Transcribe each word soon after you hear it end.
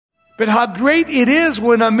But how great it is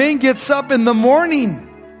when a man gets up in the morning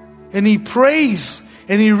and he prays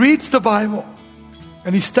and he reads the Bible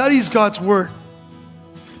and he studies God's Word,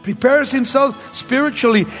 prepares himself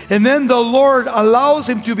spiritually, and then the Lord allows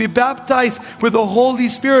him to be baptized with the Holy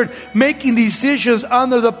Spirit, making decisions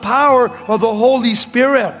under the power of the Holy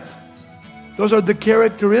Spirit. Those are the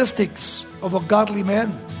characteristics of a godly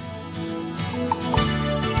man.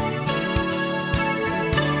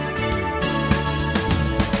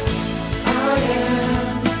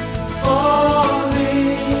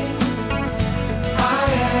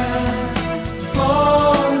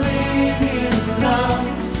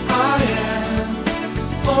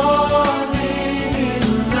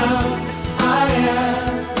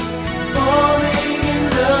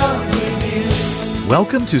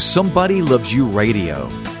 Welcome to Somebody Loves You Radio,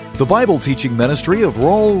 the Bible teaching ministry of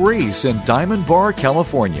Raul Ries in Diamond Bar,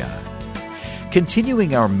 California.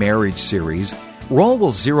 Continuing our marriage series, Raul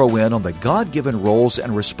will zero in on the God-given roles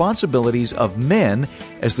and responsibilities of men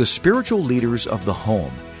as the spiritual leaders of the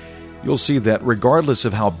home. You'll see that regardless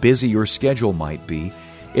of how busy your schedule might be,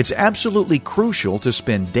 it's absolutely crucial to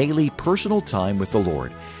spend daily personal time with the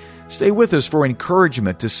Lord. Stay with us for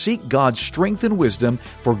encouragement to seek God's strength and wisdom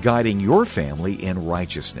for guiding your family in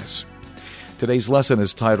righteousness. Today's lesson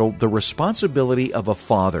is titled, The Responsibility of a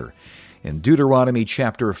Father. In Deuteronomy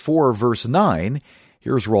chapter 4, verse 9,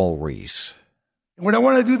 here's Raul Ries. What I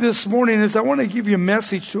want to do this morning is I want to give you a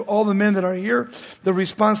message to all the men that are here, the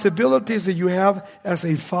responsibilities that you have as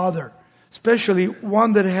a father, especially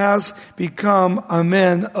one that has become a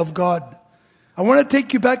man of God. I want to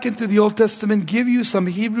take you back into the Old Testament, give you some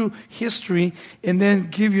Hebrew history, and then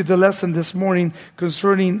give you the lesson this morning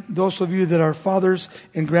concerning those of you that are fathers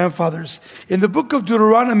and grandfathers. In the book of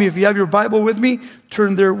Deuteronomy, if you have your Bible with me,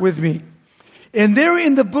 turn there with me. And there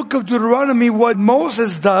in the book of Deuteronomy, what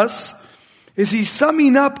Moses does is he's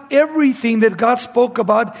summing up everything that God spoke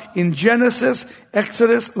about in Genesis,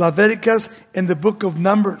 Exodus, Leviticus, and the book of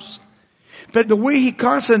Numbers. But the way he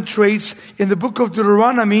concentrates in the book of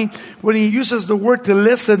Deuteronomy, when he uses the word to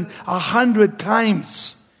listen 100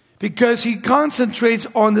 times, because he concentrates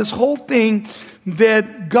on this whole thing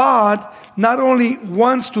that God not only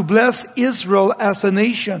wants to bless Israel as a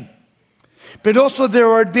nation, but also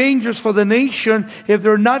there are dangers for the nation if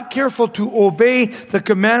they're not careful to obey the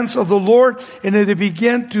commands of the Lord, and if they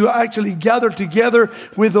begin to actually gather together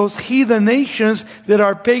with those heathen nations that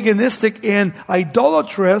are paganistic and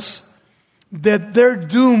idolatrous, that their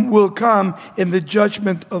doom will come and the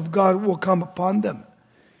judgment of God will come upon them.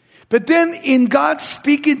 But then in God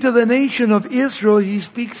speaking to the nation of Israel, he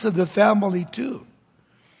speaks to the family too.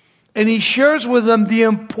 And he shares with them the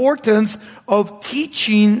importance of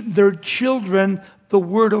teaching their children the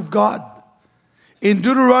Word of God. In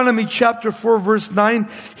Deuteronomy chapter 4 verse 9,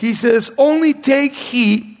 he says, "Only take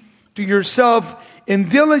heed to yourself and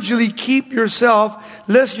diligently keep yourself,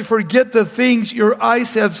 lest you forget the things your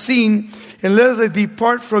eyes have seen, and lest they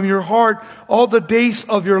depart from your heart all the days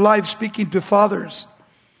of your life," speaking to fathers.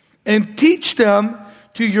 "And teach them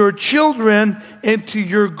to your children and to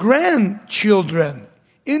your grandchildren."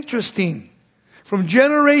 Interesting. From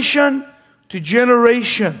generation to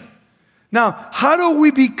generation. Now, how do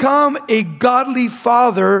we become a godly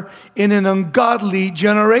father in an ungodly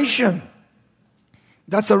generation?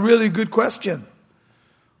 That's a really good question.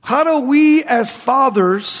 How do we as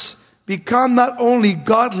fathers become not only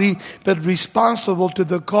godly, but responsible to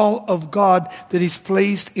the call of God that is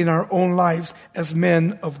placed in our own lives as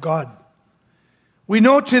men of God? We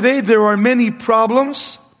know today there are many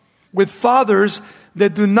problems with fathers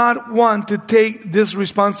that do not want to take this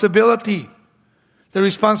responsibility. The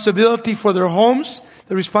responsibility for their homes,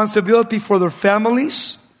 the responsibility for their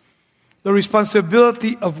families, the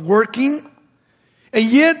responsibility of working. And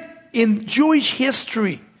yet, in Jewish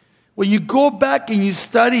history, when you go back and you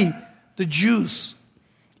study the Jews,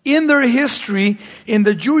 in their history, in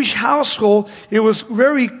the Jewish household, it was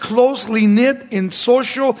very closely knit in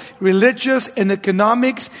social, religious, and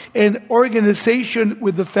economics and organization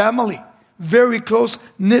with the family. Very close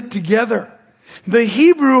knit together. The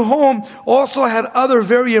Hebrew home also had other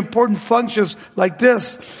very important functions like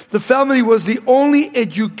this. The family was the only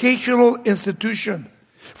educational institution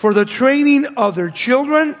for the training of their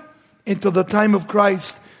children until the time of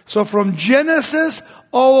Christ. So from Genesis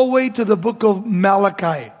all the way to the book of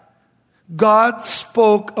Malachi, God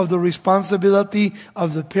spoke of the responsibility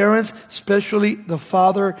of the parents, especially the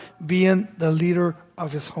father being the leader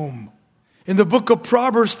of his home. In the book of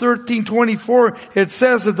Proverbs 13:24, it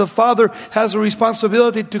says that the father has a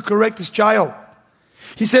responsibility to correct his child.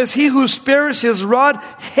 He says, "He who spares his rod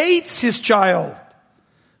hates his child,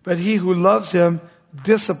 but he who loves him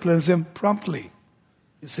disciplines him promptly."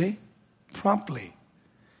 You see? promptly.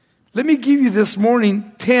 Let me give you this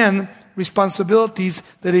morning 10 responsibilities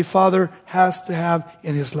that a father has to have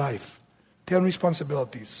in his life. 10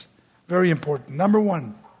 responsibilities. Very important. Number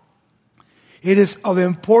 1, it is of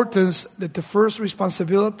importance that the first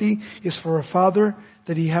responsibility is for a father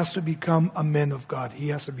that he has to become a man of God. He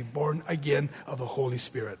has to be born again of the Holy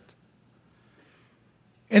Spirit.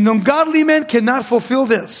 An ungodly man cannot fulfill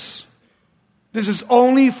this. This is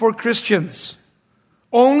only for Christians.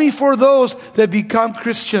 Only for those that become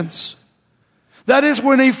Christians. That is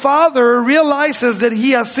when a father realizes that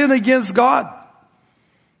he has sinned against God.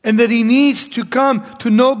 And that he needs to come to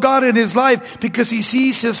know God in his life because he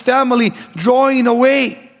sees his family drawing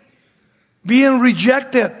away, being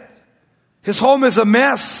rejected. His home is a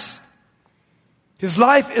mess. His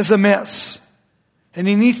life is a mess. And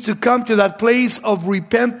he needs to come to that place of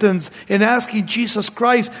repentance and asking Jesus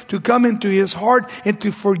Christ to come into his heart and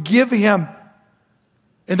to forgive him.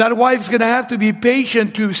 And that wife's going to have to be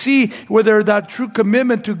patient to see whether that true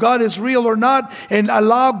commitment to God is real or not, and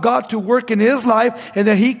allow God to work in his life, and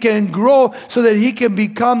that he can grow so that he can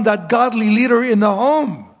become that godly leader in the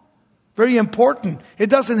home. Very important. It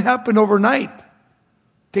doesn't happen overnight. It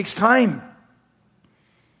takes time.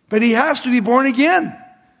 But he has to be born again.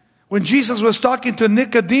 When Jesus was talking to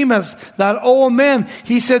Nicodemus, that old man,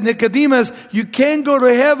 he said, Nicodemus, you can't go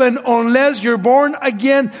to heaven unless you're born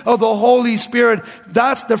again of the Holy Spirit.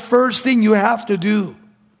 That's the first thing you have to do.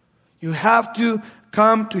 You have to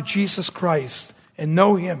come to Jesus Christ and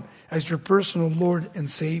know him as your personal Lord and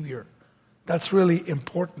Savior. That's really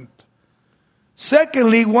important.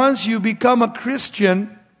 Secondly, once you become a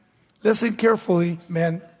Christian, listen carefully,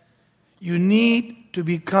 man, you need to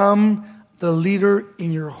become the leader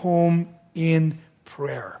in your home in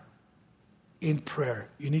prayer. In prayer.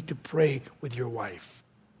 You need to pray with your wife.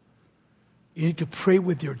 You need to pray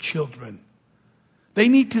with your children. They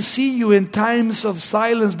need to see you in times of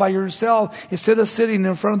silence by yourself instead of sitting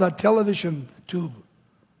in front of that television tube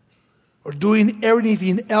or doing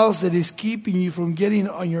anything else that is keeping you from getting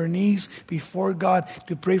on your knees before God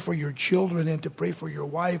to pray for your children and to pray for your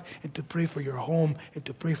wife and to pray for your home and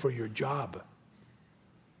to pray for your job.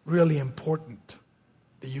 Really important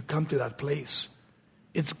that you come to that place.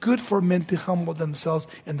 It's good for men to humble themselves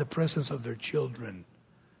in the presence of their children.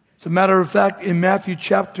 As a matter of fact, in Matthew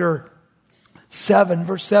chapter 7,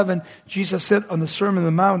 verse 7, Jesus said on the Sermon on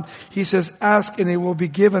the Mount, he says, ask and it will be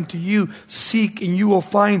given to you. Seek and you will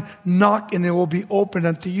find. Knock and it will be opened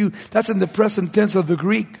unto you. That's in the present tense of the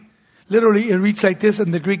Greek. Literally, it reads like this in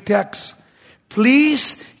the Greek text.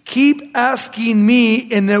 Please keep asking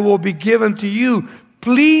me and it will be given to you.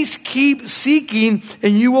 Please keep seeking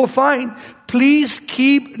and you will find. Please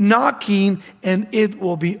keep knocking and it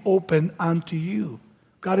will be open unto you.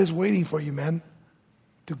 God is waiting for you, man,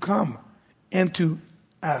 to come and to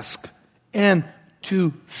ask and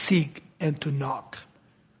to seek and to knock.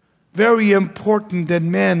 Very important that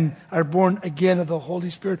men are born again of the Holy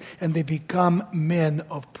Spirit and they become men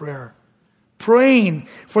of prayer. Praying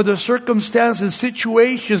for the circumstances,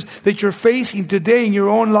 situations that you're facing today in your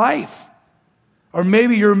own life. Or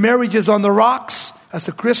maybe your marriage is on the rocks as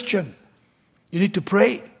a Christian. You need to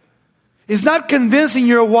pray. It's not convincing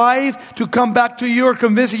your wife to come back to you or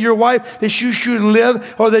convincing your wife that you shouldn't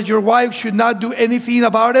live or that your wife should not do anything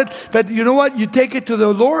about it. But you know what? You take it to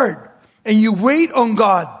the Lord and you wait on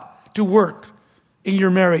God to work in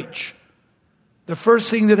your marriage. The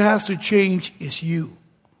first thing that has to change is you,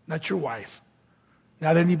 not your wife,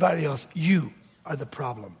 not anybody else. You are the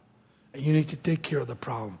problem. And you need to take care of the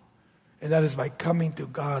problem. And that is by coming to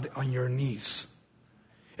God on your knees.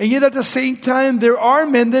 And yet at the same time, there are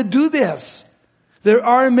men that do this. There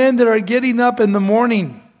are men that are getting up in the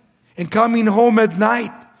morning and coming home at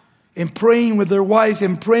night and praying with their wives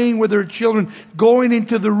and praying with their children, going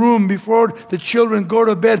into the room before the children go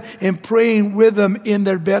to bed and praying with them in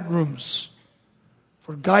their bedrooms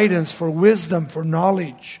for guidance, for wisdom, for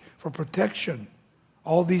knowledge, for protection.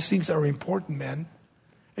 All these things are important, men.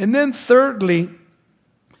 And then thirdly,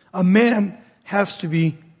 a man has to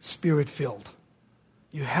be Spirit-filled.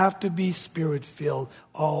 You have to be Spirit-filled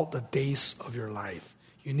all the days of your life.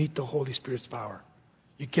 You need the Holy Spirit's power.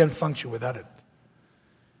 You can't function without it.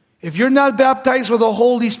 If you're not baptized with the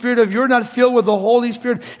Holy Spirit, if you're not filled with the Holy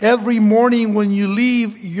Spirit, every morning when you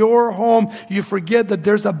leave your home, you forget that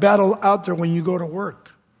there's a battle out there when you go to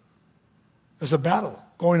work. There's a battle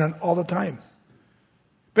going on all the time.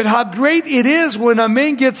 But how great it is when a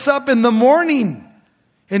man gets up in the morning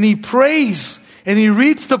and he prays and he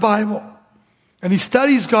reads the Bible and he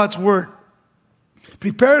studies God's Word.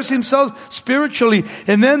 prepares himself spiritually,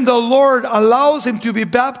 and then the Lord allows him to be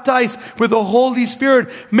baptized with the Holy Spirit,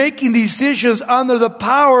 making decisions under the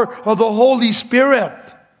power of the Holy Spirit.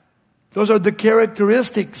 Those are the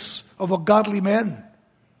characteristics of a godly man.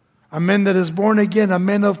 A man that is born again, a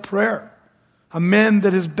man of prayer, a man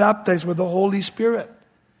that is baptized with the Holy Spirit.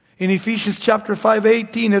 In Ephesians chapter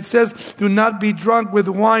 5:18, it says, do not be drunk with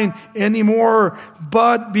wine anymore,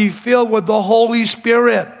 but be filled with the Holy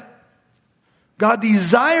Spirit. God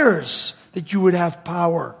desires that you would have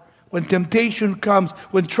power. When temptation comes,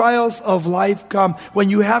 when trials of life come, when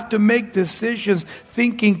you have to make decisions,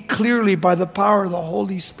 thinking clearly by the power of the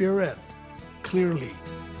Holy Spirit. Clearly.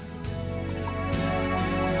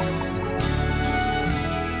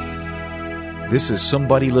 This is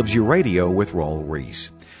Somebody Loves You Radio with Raul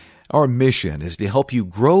Ries. Our mission is to help you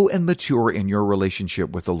grow and mature in your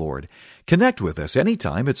relationship with the Lord. Connect with us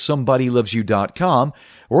anytime at somebodylovesyou.com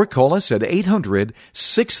or call us at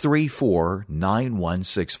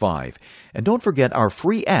 800-634-9165. And don't forget, our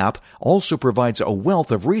free app also provides a wealth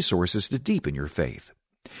of resources to deepen your faith.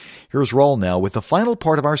 Here's Raul now with the final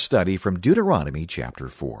part of our study from Deuteronomy chapter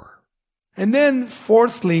 4. And then,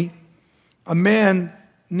 fourthly, a man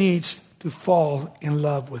needs to fall in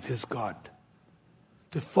love with his God.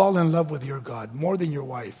 To fall in love with your God more than your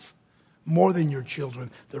wife, more than your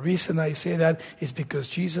children. The reason I say that is because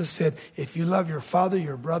Jesus said, if you love your father,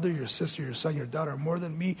 your brother, your sister, your son, your daughter more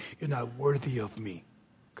than me, you're not worthy of me.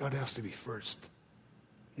 God has to be first.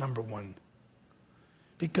 Number one.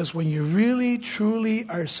 Because when you really, truly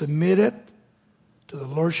are submitted to the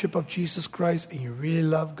Lordship of Jesus Christ and you really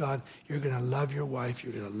love God, you're going to love your wife,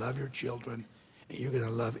 you're going to love your children, and you're going to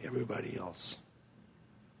love everybody else.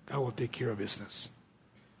 God will take care of business.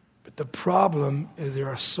 But the problem is there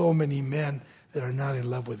are so many men that are not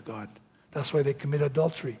in love with God. That's why they commit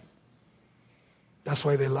adultery. That's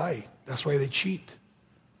why they lie. That's why they cheat.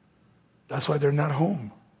 That's why they're not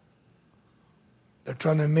home. They're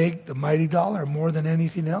trying to make the mighty dollar more than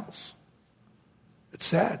anything else. It's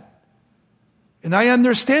sad. And I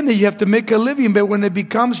understand that you have to make a living, but when it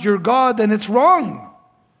becomes your God, then it's wrong.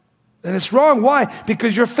 Then it's wrong. Why?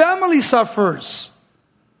 Because your family suffers.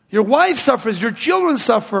 Your wife suffers. Your children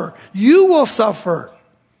suffer. You will suffer.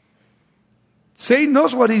 Satan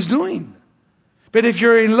knows what he's doing. But if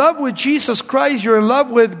you're in love with Jesus Christ, you're in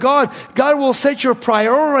love with God, God will set your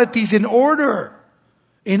priorities in order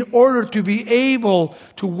to be able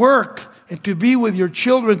to work and to be with your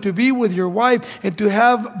children, to be with your wife, and to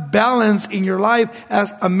have balance in your life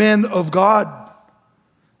as a man of God.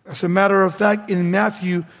 As a matter of fact, in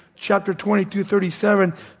Matthew chapter 22,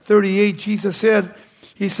 37, 38, Jesus said,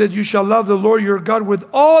 He said, you shall love the Lord your God with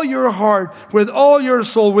all your heart, with all your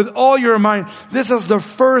soul, with all your mind. This is the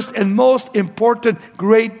first and most important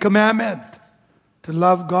great commandment. To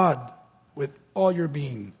love God with all your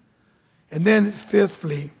being. And then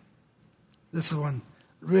fifthly, this one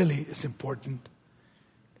really is important.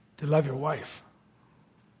 To love your wife.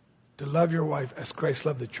 To love your wife as Christ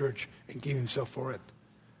loved the church and gave himself for it.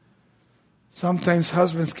 Sometimes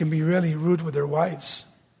husbands can be really rude with their wives.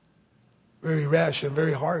 Very rash and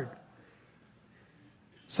very hard.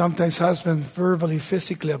 Sometimes husbands verbally,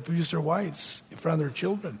 physically abuse their wives in front of their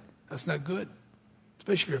children. That's not good.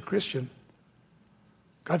 Especially if you're a Christian.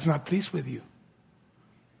 God's not pleased with you.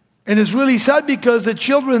 And it's really sad because the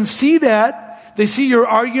children see that. They see your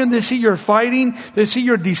arguing. They see your fighting. They see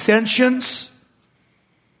your dissensions.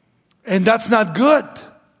 And that's not good.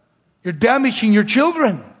 You're damaging your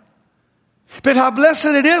children. But how blessed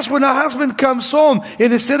it is when a husband comes home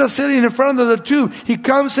and instead of sitting in front of the tube, he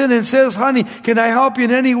comes in and says, honey, can I help you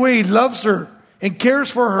in any way? He loves her and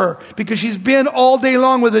cares for her because she's been all day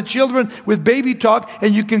long with the children with baby talk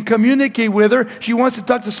and you can communicate with her. She wants to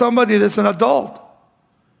talk to somebody that's an adult.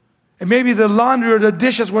 And maybe the laundry or the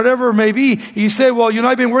dishes, whatever it may be. You say, well,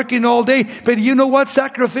 I've been working all day, but you know what?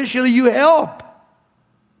 Sacrificially, you help.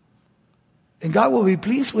 And God will be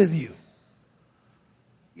pleased with you.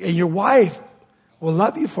 And your wife will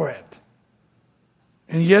love you for it.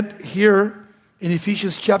 And yet here in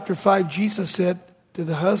Ephesians chapter 5, Jesus said to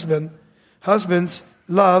the husbands,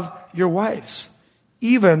 love your wives,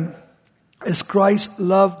 even as Christ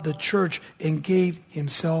loved the church and gave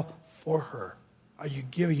himself for her. Are you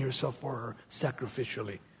giving yourself for her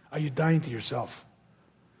sacrificially? Are you dying to yourself?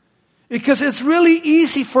 Because it's really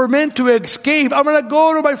easy for men to escape. I'm going to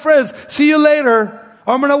go to my friends. See you later.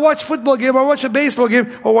 Or I'm going to watch a football game, or watch a baseball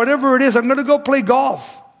game, or whatever it is. I'm going to go play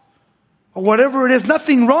golf. Or whatever it is.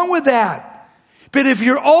 Nothing wrong with that. But if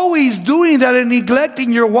you're always doing that and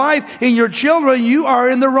neglecting your wife and your children, you are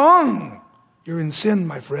in the wrong. You're in sin,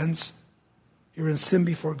 my friends. You're in sin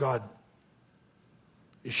before God.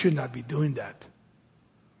 You should not be doing that.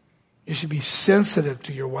 You should be sensitive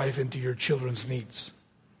to your wife and to your children's needs.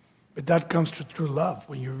 But that comes through love,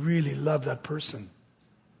 when you really love that person.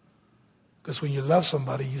 Because when you love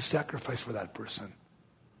somebody, you sacrifice for that person.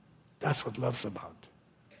 That's what love's about.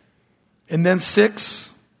 And then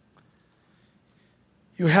 6,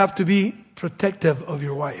 you have to be protective of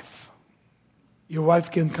your wife. Your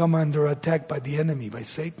wife can come under attack by the enemy, by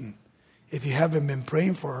Satan. If you haven't been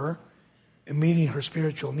praying for her and meeting her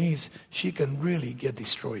spiritual needs, she can really get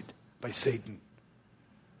destroyed by Satan.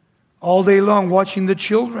 All day long watching the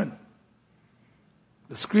children.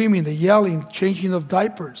 The screaming, the yelling, changing of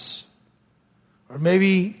diapers. Or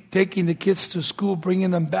maybe taking the kids to school, bringing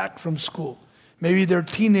them back from school. Maybe they're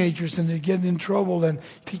teenagers and they're getting in trouble and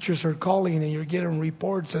teachers are calling and you're getting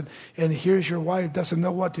reports and here's your wife doesn't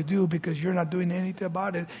know what to do because you're not doing anything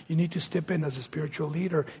about it. You need to step in as a spiritual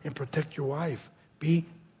leader and protect your wife. Be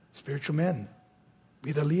spiritual men.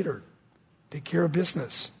 Be the leader. Take care of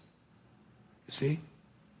business. You see?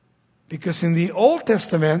 Because in the Old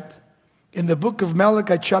Testament, in the book of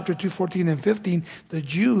Malachi chapter 2, 14 and 15, the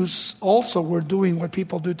Jews also were doing what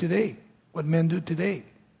people do today, what men do today.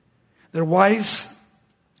 Their wives,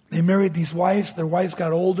 they married these wives, their wives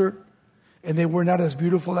got older, and they were not as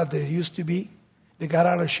beautiful as they used to be. They got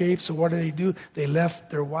out of shape, so what do? They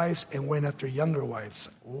left their wives and went after younger wives.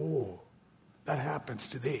 Oh, that happens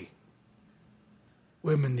today.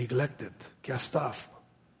 Women neglected, cast off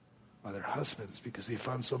by their husbands because they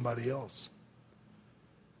found somebody else.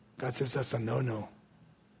 God says that's a no-no.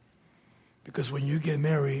 Because when you get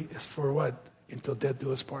married, it's for what? Until death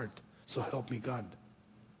do us part. So help me God.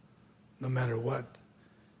 No matter what.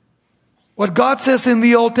 What God says in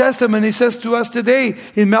the Old Testament, He says to us today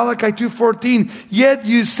in Malachi 2:14, yet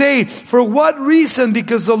you say, for what reason?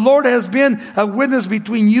 Because the Lord has been a witness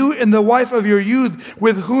between you and the wife of your youth,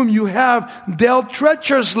 with whom you have dealt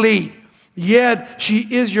treacherously. Yet she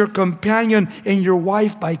is your companion and your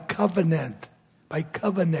wife by covenant. By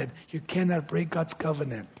covenant. You cannot break God's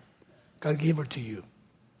covenant. God gave her to you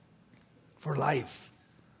for life.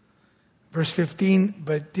 Verse 15,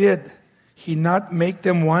 but did He not make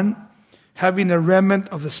them one, having a remnant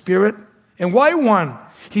of the Spirit? And why one?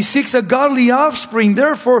 He seeks a godly offspring.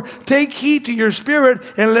 Therefore, take heed to your spirit,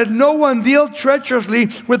 and let no one deal treacherously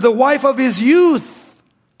with the wife of his youth.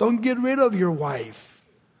 Don't get rid of your wife.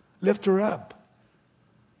 Lift her up.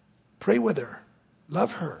 Pray with her.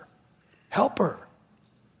 Love her. Help her.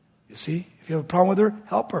 You see, if you have a problem with her,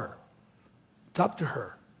 help her. Talk to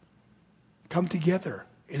her. Come together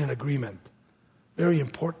in an agreement. Very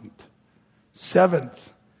important. 7th,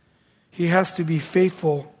 he has to be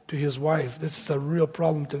faithful to his wife. This is a real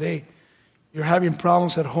problem today. You're having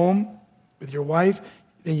problems at home with your wife,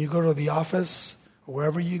 then you go to the office or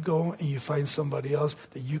wherever you go and you find somebody else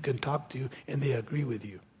that you can talk to and they agree with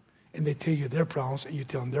you. And they tell you their problems and you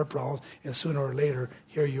tell them their problems, and sooner or later,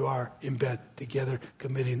 here you are in bed together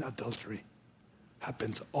committing adultery.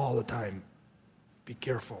 Happens all the time. Be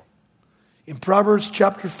careful. In Proverbs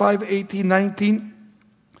chapter 5, 18, 19,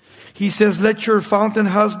 he says, let your fountain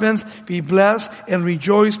husbands be blessed and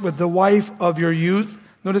rejoice with the wife of your youth.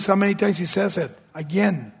 Notice how many times he says it.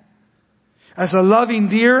 Again. As a loving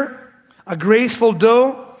deer, a graceful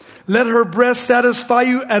doe, let her breast satisfy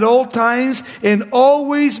you at all times and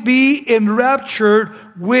always be enraptured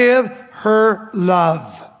with her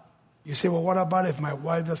love. You say, well, what about if my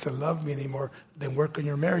wife doesn't love me anymore? Then work on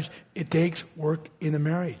your marriage. It takes work in a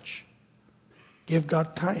marriage. Give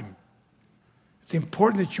God time. It's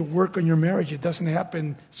important that you work on your marriage. It doesn't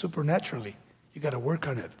happen supernaturally. You got to work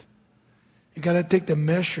on it. You got to take the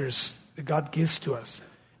measures that God gives to us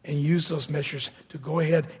and use those measures to go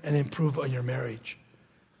ahead and improve on your marriage.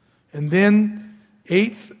 And then,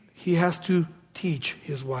 8th, he has to teach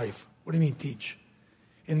his wife. What do you mean teach?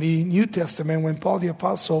 In the New Testament, when Paul the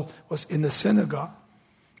Apostle was in the synagogue,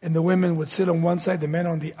 and the women would sit on one side, the men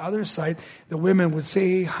on the other side, the women would say,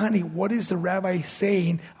 hey, honey, what is the rabbi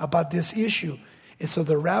saying about this issue? And so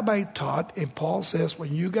the rabbi taught, and Paul says,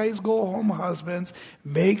 when you guys go home, husbands,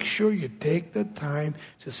 make sure you take the time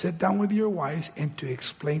to sit down with your wives and to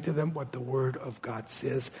explain to them what the Word of God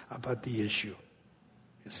says about the issue.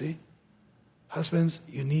 You see? Husbands,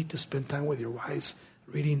 you need to spend time with your wives,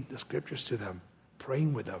 reading the scriptures to them,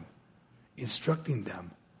 praying with them, instructing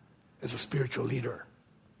them as a spiritual leader.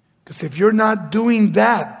 Because if you're not doing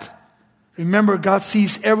that, remember, God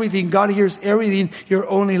sees everything, God hears everything, you're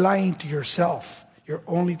only lying to yourself. You're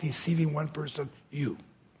only deceiving one person, you,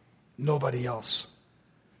 nobody else.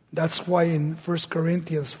 That's why in 1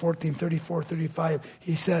 Corinthians 14, 34, 35,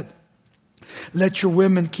 he said, let your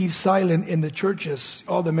women keep silent in the churches.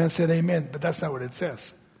 All the men said amen, but that's not what it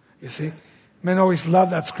says. You see? Men always love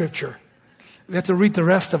that scripture. We have to read the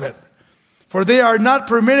rest of it. For they are not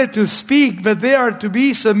permitted to speak, but they are to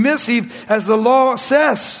be submissive, as the law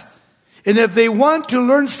says. And if they want to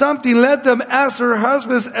learn something, let them ask their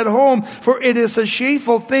husbands at home, for it is a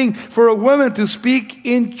shameful thing for a woman to speak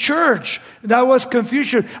in church. That was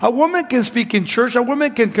confusion. A woman can speak in church. A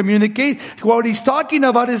woman can communicate. What he's talking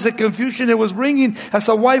about is the confusion it was bringing, as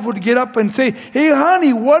a wife would get up and say, "Hey,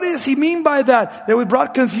 honey, what does he mean by that?" That would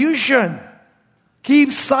brought confusion.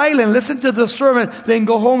 Keep silent. Listen to the sermon. Then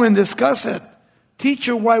go home and discuss it. Teach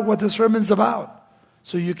your wife what the sermon's about,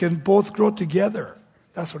 so you can both grow together.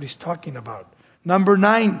 That's what he's talking about. Number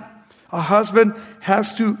 9, a husband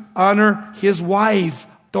has to honor his wife.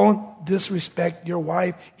 Don't disrespect your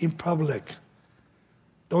wife in public.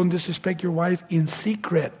 Don't disrespect your wife in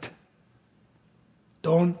secret.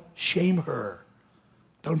 Don't shame her.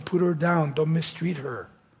 Don't put her down. Don't mistreat her.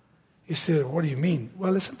 You say, what do you mean?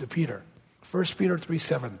 Well, listen to Peter. 1 Peter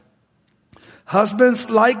 3:7. Husbands,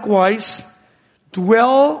 likewise,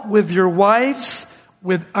 dwell with your wives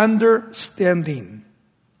with understanding.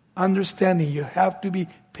 Understanding. You have to be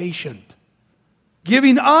patient.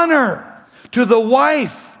 Giving honor to the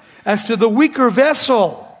wife as to the weaker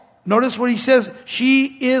vessel. Notice what he says.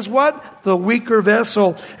 She is what? The weaker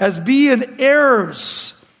vessel. As being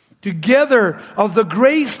heirs together of the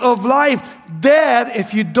grace of life. That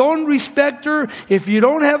if you don't respect her, if you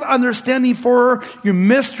don't have understanding for her, you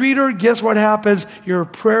mistreat her, guess what happens? Your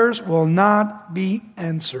prayers will not be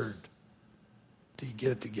answered till you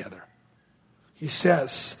get it together. He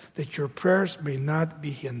says that your prayers may not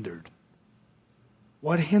be hindered.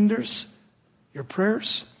 What hinders your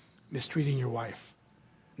prayers? Mistreating your wife.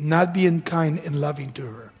 Not being kind and loving to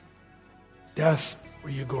her. That's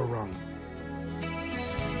where you go wrong.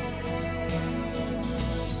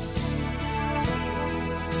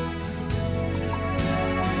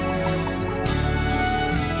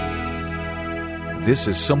 This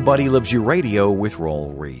is Somebody Loves You Radio with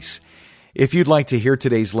Raul Ries. If you'd like to hear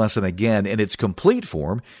today's lesson again in its complete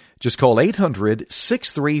form, just call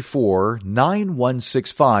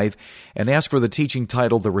 800-634-9165 and ask for the teaching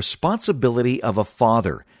titled The Responsibility of a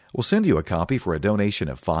Father. We'll send you a copy for a donation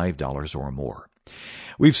of $5 or more.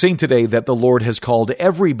 We've seen today that the Lord has called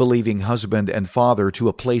every believing husband and father to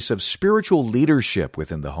a place of spiritual leadership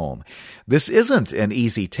within the home. This isn't an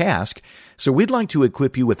easy task, so we'd like to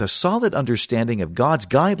equip you with a solid understanding of God's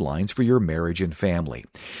guidelines for your marriage and family.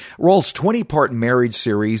 Raul's 20-part marriage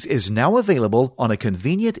series is now available on a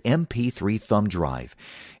convenient MP3 thumb drive,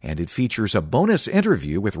 and it features a bonus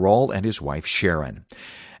interview with Raul and his wife Sharon.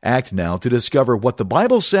 Act now to discover what the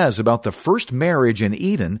Bible says about the first marriage in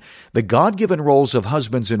Eden, the God-given roles of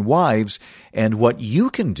husbands and wives, and what you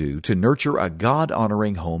can do to nurture a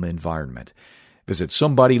God-honoring home environment. Visit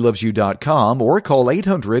SomebodyLovesYou.com or call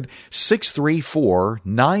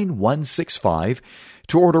 800-634-9165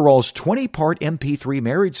 to order Raul's 20-part MP3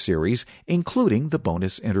 marriage series, including the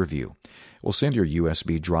bonus interview. We'll send your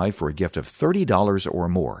USB drive for a gift of $30 or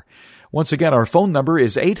more. Once again, our phone number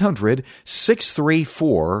is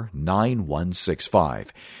 800-634-9165.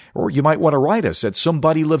 Or you might want to write us at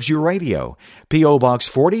Somebody Loves You Radio, P.O. Box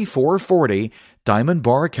 4440, Diamond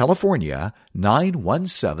Bar, California,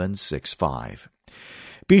 91765.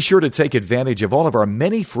 Be sure to take advantage of all of our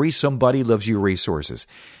many free Somebody Loves You resources.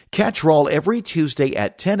 Catch Raul every Tuesday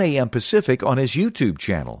at 10 a.m. Pacific on his YouTube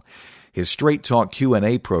channel. His Straight Talk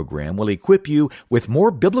Q&A program will equip you with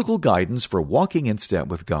more biblical guidance for walking in step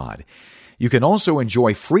with God. You can also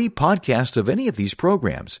enjoy free podcasts of any of these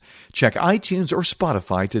programs. Check iTunes or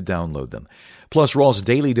Spotify to download them. Plus, Raul's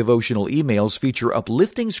daily devotional emails feature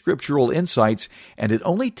uplifting scriptural insights, and it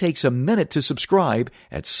only takes a minute to subscribe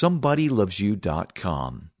at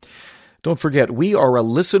SomebodyLovesYou.com. Don't forget, we are a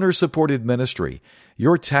listener-supported ministry.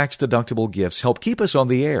 Your tax-deductible gifts help keep us on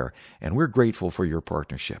the air, and we're grateful for your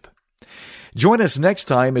partnership. Join us next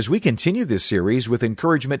time as we continue this series with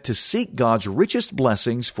encouragement to seek God's richest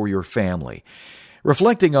blessings for your family.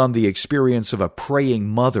 Reflecting on the experience of a praying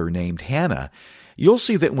mother named Hannah, you'll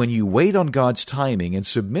see that when you wait on God's timing and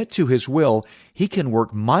submit to His will, He can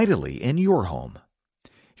work mightily in your home.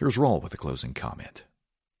 Here's Raul with a closing comment.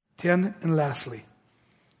 10, and lastly,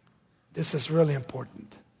 this is really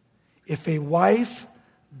important. If a wife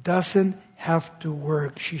doesn't have to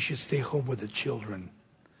work, she should stay home with the children.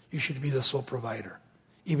 You should be the sole provider,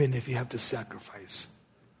 even if you have to sacrifice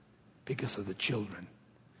because of the children.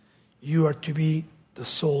 You are to be the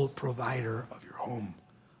sole provider of your home.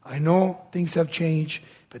 I know things have changed,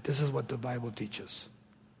 but this is what the Bible teaches.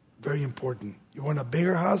 Very important. You want a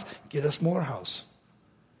bigger house? Get a smaller house.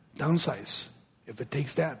 Downsize, if it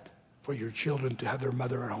takes that, for your children to have their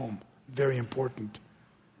mother at home. Very important.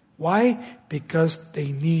 Why? Because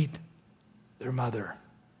they need their mother.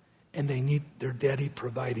 and they need their daddy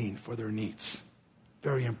providing for their needs.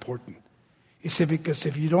 Very important. He said, because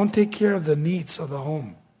if you don't take care of the needs of the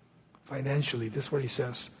home financially, this is what he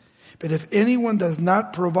says. But if anyone does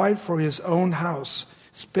not provide for his own house,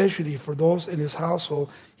 especially for those in his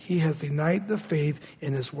household, he has denied the faith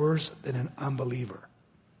and is worse than an unbeliever.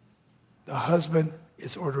 The husband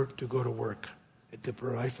is ordered to go to work and to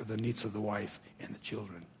provide for the needs of the wife and the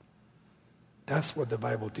children. That's what the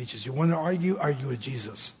Bible teaches. You want to argue? Argue with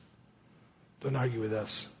Jesus. Don't argue with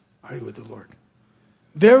us. Argue with the Lord.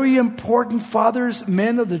 Very important, fathers,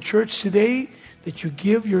 men of the church today, that you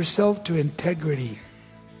give yourself to integrity.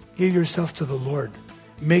 Give yourself to the Lord.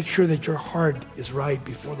 Make sure that your heart is right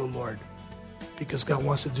before the Lord, because God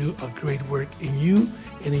wants to do a great work in you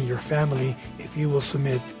and in your family if you will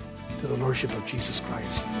submit to the Lordship of Jesus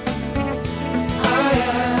Christ. I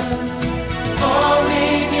am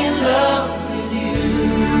falling in love with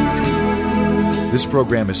you. This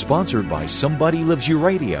program is sponsored by Somebody Loves You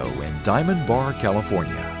Radio in Diamond Bar,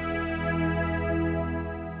 California.